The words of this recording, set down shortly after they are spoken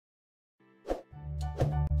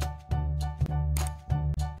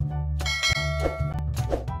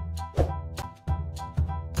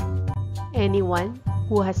Anyone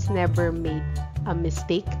who has never made a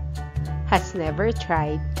mistake has never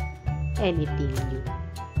tried anything new.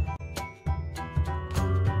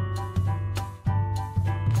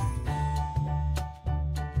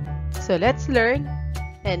 So let's learn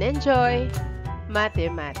and enjoy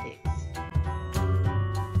mathematics.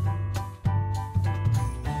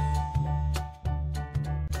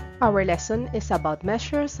 Our lesson is about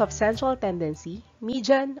measures of central tendency,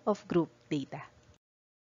 median of group data.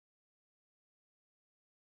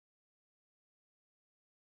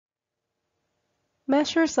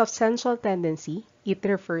 Measures of central tendency, it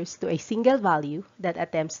refers to a single value that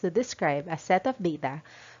attempts to describe a set of data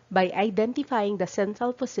by identifying the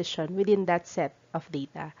central position within that set of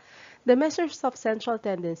data. The measures of central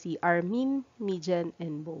tendency are mean, median,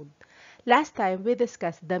 and mode. Last time, we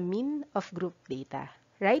discussed the mean of group data.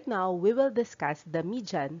 Right now, we will discuss the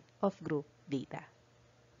median of group data.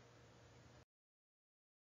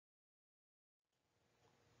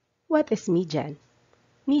 What is median?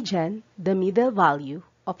 Median, the middle value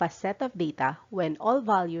of a set of data when all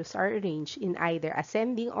values are arranged in either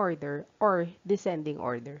ascending order or descending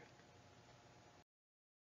order.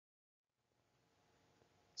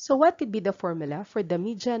 So what could be the formula for the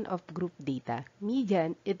median of group data?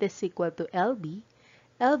 Median, it is equal to LB.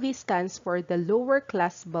 LB stands for the lower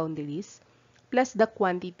class boundaries plus the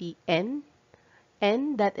quantity N.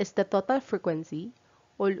 N, that is the total frequency,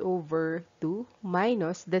 all over 2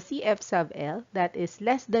 minus the CF sub L, that is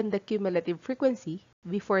less than the cumulative frequency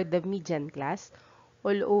before the median class,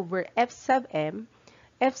 all over F sub M.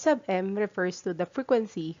 F sub M refers to the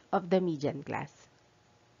frequency of the median class.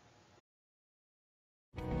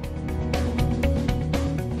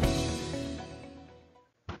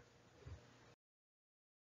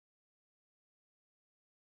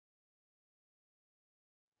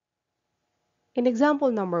 In example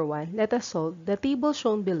number 1, let us solve. The table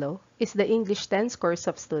shown below is the English 10 scores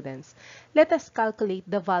of students. Let us calculate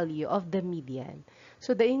the value of the median.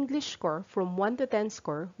 So the English score from 1 to 10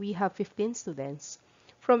 score, we have 15 students.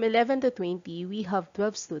 From 11 to 20, we have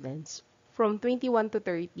 12 students. From 21 to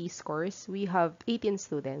 30 scores, we have 18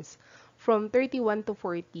 students. From 31 to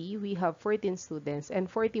 40, we have 14 students. And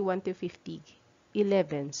 41 to 50,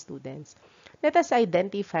 11 students. Let us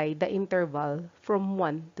identify the interval from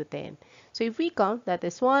 1 to 10. So if we count, that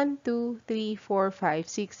is 1, 2, 3, 4, 5,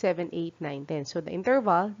 6, 7, 8, 9, 10. So the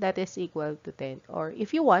interval, that is equal to 10. Or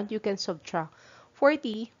if you want, you can subtract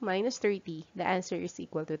 40 minus 30. The answer is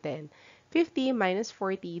equal to 10. 50 minus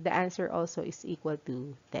 40. The answer also is equal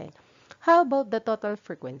to 10. How about the total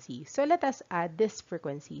frequency? So let us add this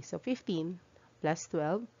frequency. So 15 plus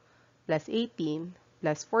 12 plus 18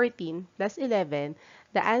 plus 14 plus 11,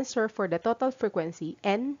 the answer for the total frequency,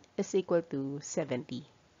 N, is equal to 70.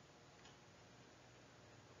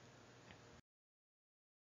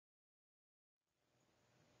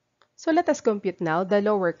 So let us compute now the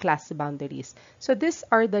lower class boundaries. So these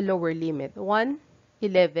are the lower limit, 1,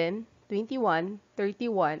 11, 21,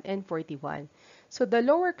 31, and 41. So the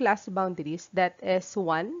lower class boundaries, that is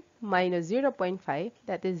 1 minus 0.5,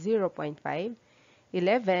 that is 0.5.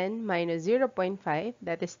 11 minus 0.5,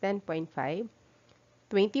 that is 10.5.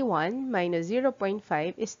 21 minus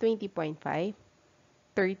 0.5 is 20.5.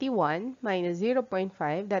 31 minus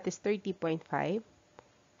 0.5, that is 30.5.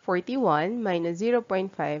 41 minus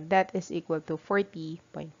 0.5, that is equal to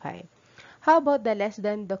 40.5. How about the less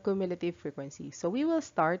than the cumulative frequency? So we will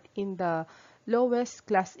start in the lowest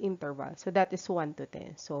class interval. So that is 1 to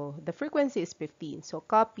 10. So the frequency is 15. So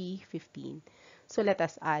copy 15. So let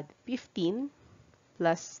us add 15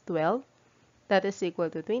 plus 12, that is equal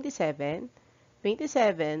to 27.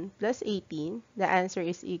 27 plus 18, the answer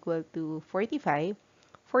is equal to 45.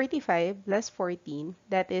 45 plus 14,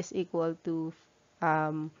 that is equal to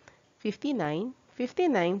 59.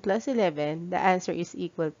 59 plus 11, the answer is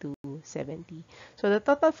equal to 70. So the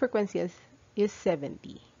total frequency is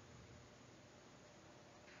 70.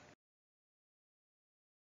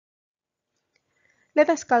 Let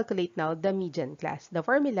us calculate now the median class. The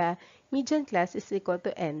formula, median class is equal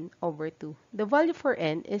to n over 2. The value for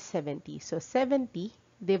n is 70. So 70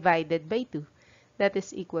 divided by 2, that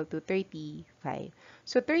is equal to 35.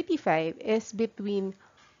 So 35 is between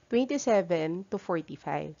 27 to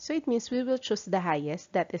 45. So it means we will choose the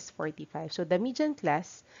highest, that is 45. So the median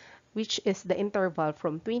class, which is the interval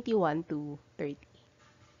from 21 to 30.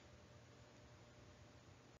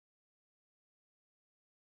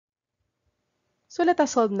 So let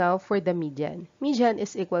us solve now for the median. Median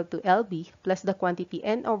is equal to LB plus the quantity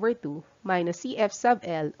N over 2 minus CF sub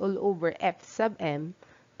L all over F sub M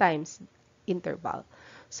times interval.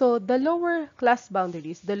 So the lower class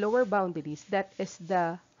boundaries, the lower boundaries, that is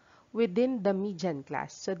the within the median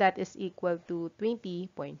class. So that is equal to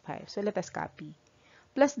 20.5. So let us copy.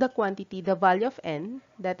 Plus the quantity, the value of n,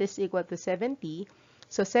 that is equal to 70.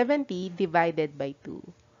 So 70 divided by 2.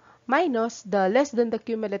 Minus the less than the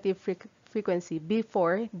cumulative frequency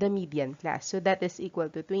before the median class. So that is equal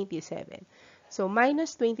to 27. So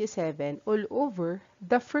minus 27 all over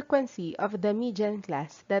the frequency of the median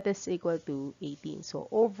class, that is equal to 18. So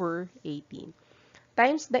over 18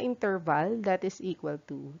 times the interval, that is equal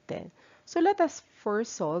to 10. So let us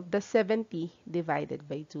first solve the 70 divided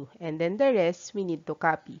by 2. And then the rest, we need to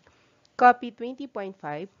copy. Copy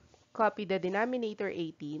 20.5, copy the denominator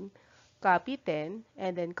 18, copy 10,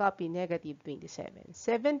 and then copy negative 27.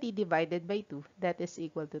 70 divided by 2, that is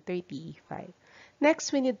equal to 35.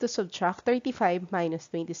 Next, we need to subtract 35 minus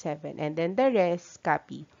 27, and then the rest,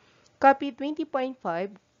 copy. Copy 20.5,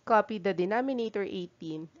 copy the denominator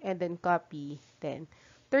 18, and then copy 10.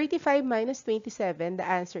 35 minus 27, the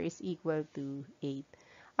answer is equal to 8.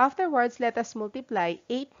 Afterwards, let us multiply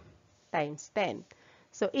 8 times 10.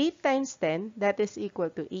 So 8 times 10, that is equal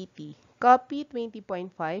to 80. Copy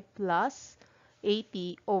 20.5 plus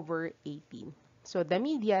 80 over 18. So the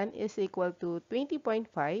median is equal to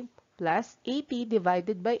 20.5 plus 80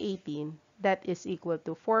 divided by 18. That is equal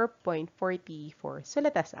to 4.44. So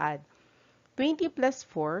let us add. 20 plus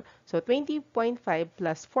 4, so 20.5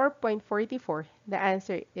 plus 4.44, the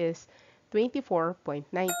answer is 24.94.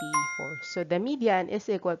 So the median is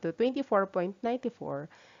equal to 24.94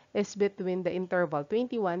 is between the interval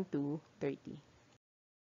 21 to 30.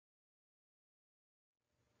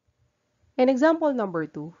 In example number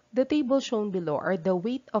 2, the table shown below are the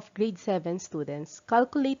weight of grade 7 students.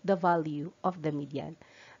 Calculate the value of the median.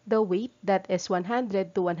 The weight, that is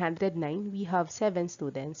 100 to 109, we have 7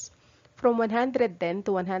 students. From 110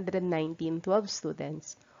 to 119, 12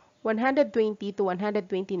 students. 120 to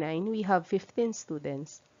 129, we have 15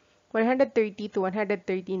 students. 130 to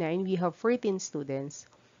 139, we have 14 students.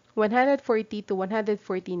 140 to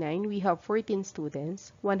 149, we have 14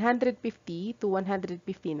 students. 150 to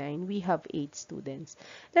 159, we have 8 students.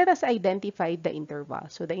 Let us identify the interval.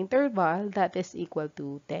 So the interval, that is equal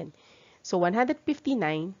to 10. So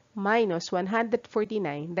 159 minus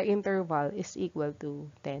 149, the interval is equal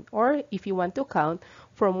to 10. Or if you want to count,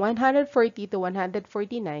 from 140 to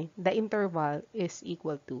 149, the interval is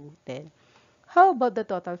equal to 10. How about the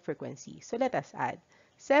total frequency? So let us add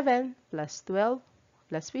 7 plus 12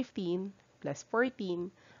 plus 15 plus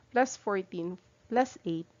 14 plus 14 plus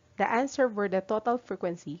 8. The answer for the total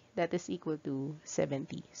frequency, that is equal to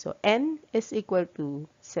 70. So n is equal to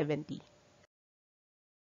 70.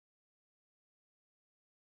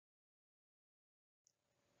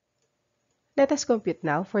 Let us compute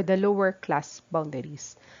now for the lower class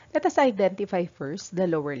boundaries. Let us identify first the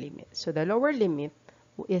lower limit. So the lower limit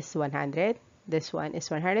is 100. This one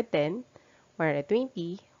is 110,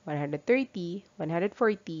 120, 130,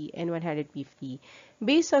 140, and 150.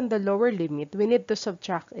 Based on the lower limit, we need to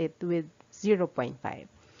subtract it with 0.5.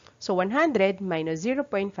 So 100 minus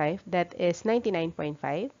 0.5, that is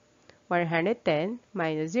 99.5. 110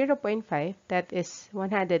 minus 0.5, that is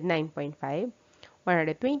 109.5.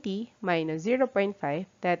 120 minus 0.5,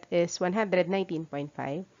 that is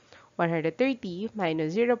 119.5. 130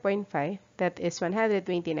 minus 0.5, that is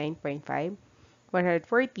 129.5.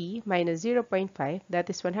 140 minus 0.5, that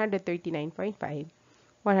is 139.5.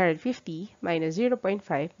 150 minus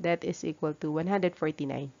 0.5, that is equal to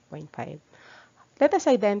 149.5. Let us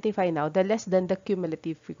identify now the less than the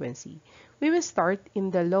cumulative frequency. We will start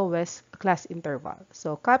in the lowest class interval.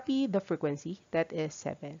 So copy the frequency, that is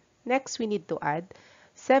 7. Next, we need to add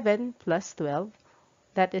 7 plus 12,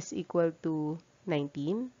 that is equal to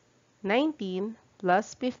 19. 19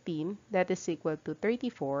 plus 15, that is equal to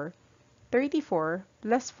 34. 34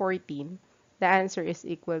 plus 14, the answer is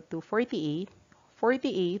equal to 48.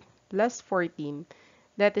 48 plus 14,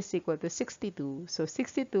 that is equal to 62. So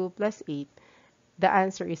 62 plus 8, the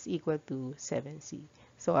answer is equal to 7C.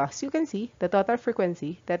 So as you can see, the total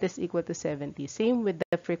frequency, that is equal to 70. Same with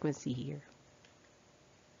the frequency here.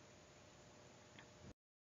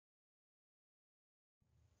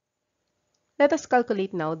 Let us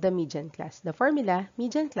calculate now the median class. The formula,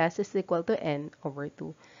 median class is equal to n over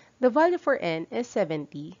 2. The value for n is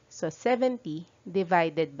 70, so 70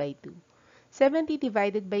 divided by 2. 70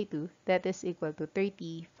 divided by 2, that is equal to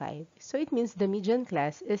 35. So it means the median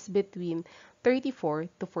class is between 34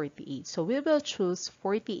 to 48. So we will choose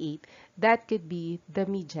 48. That could be the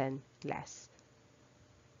median class.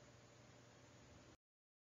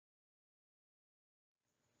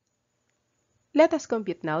 Let us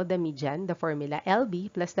compute now the median, the formula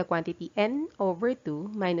LB plus the quantity n over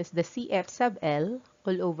 2 minus the CF sub L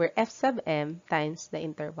all over F sub M times the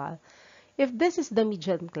interval. If this is the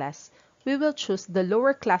median class, we will choose the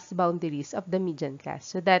lower class boundaries of the median class.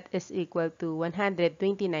 So that is equal to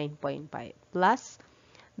 129.5 plus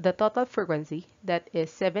the total frequency, that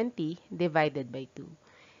is 70 divided by 2.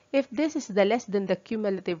 If this is the less than the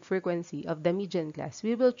cumulative frequency of the median class,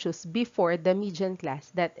 we will choose before the median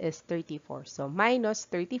class, that is 34. So minus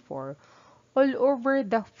 34 all over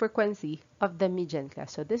the frequency of the median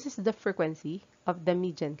class. So this is the frequency of the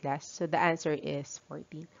median class. So the answer is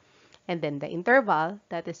 14. And then the interval,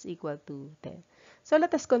 that is equal to 10. So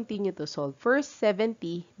let us continue to solve. First,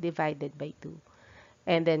 70 divided by 2.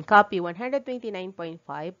 And then copy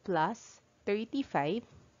 129.5 plus 35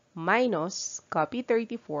 minus copy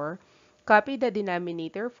 34, copy the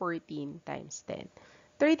denominator 14 times 10.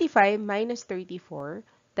 35 minus 34,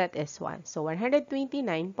 that is 1. So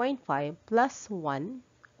 129.5 plus 1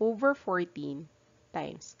 over 14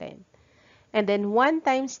 times 10. And then 1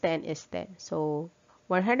 times 10 is 10. So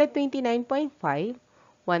 129.5,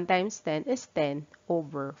 1 times 10 is 10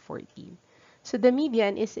 over 14. So the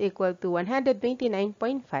median is equal to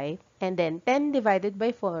 129.5, and then 10 divided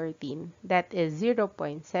by 14, that is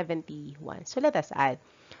 0.71. So let us add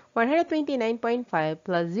 129.5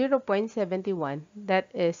 plus 0.71,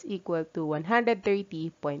 that is equal to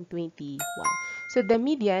 130.21. So the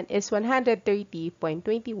median is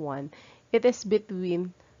 130.21. It is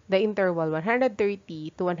between the interval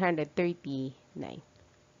 130 to 139.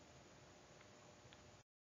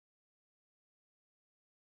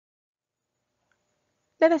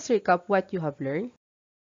 Let us recap what you have learned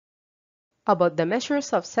about the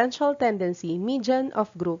measures of central tendency median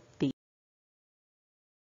of group data.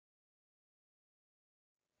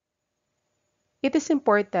 It is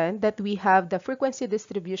important that we have the frequency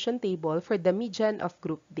distribution table for the median of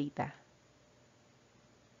group data.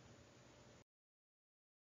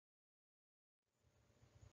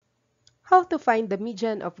 How to find the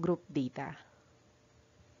median of group data?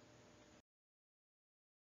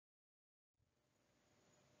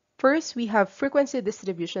 First, we have frequency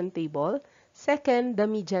distribution table. Second, the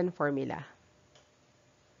median formula.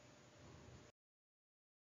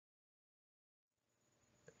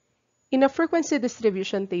 In a frequency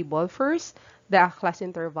distribution table, first, the class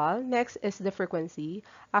interval. Next is the frequency.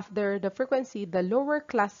 After the frequency, the lower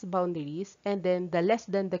class boundaries, and then the less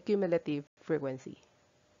than the cumulative frequency.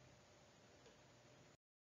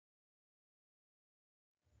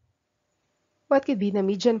 What could be the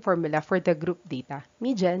median formula for the group data?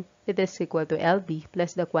 Median, it is equal to LB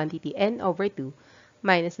plus the quantity n over 2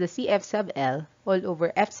 minus the CF sub L all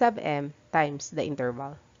over F sub M times the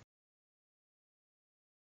interval.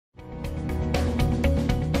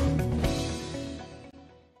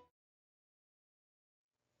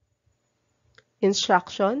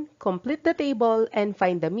 Instruction, complete the table and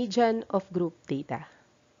find the median of group data.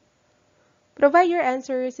 Provide your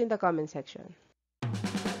answers in the comment section.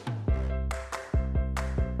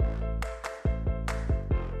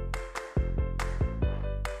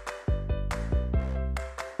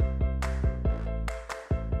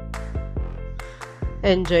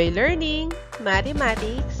 Enjoy learning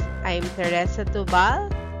mathematics. I'm Teresa Tubal.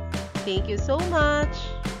 Thank you so much.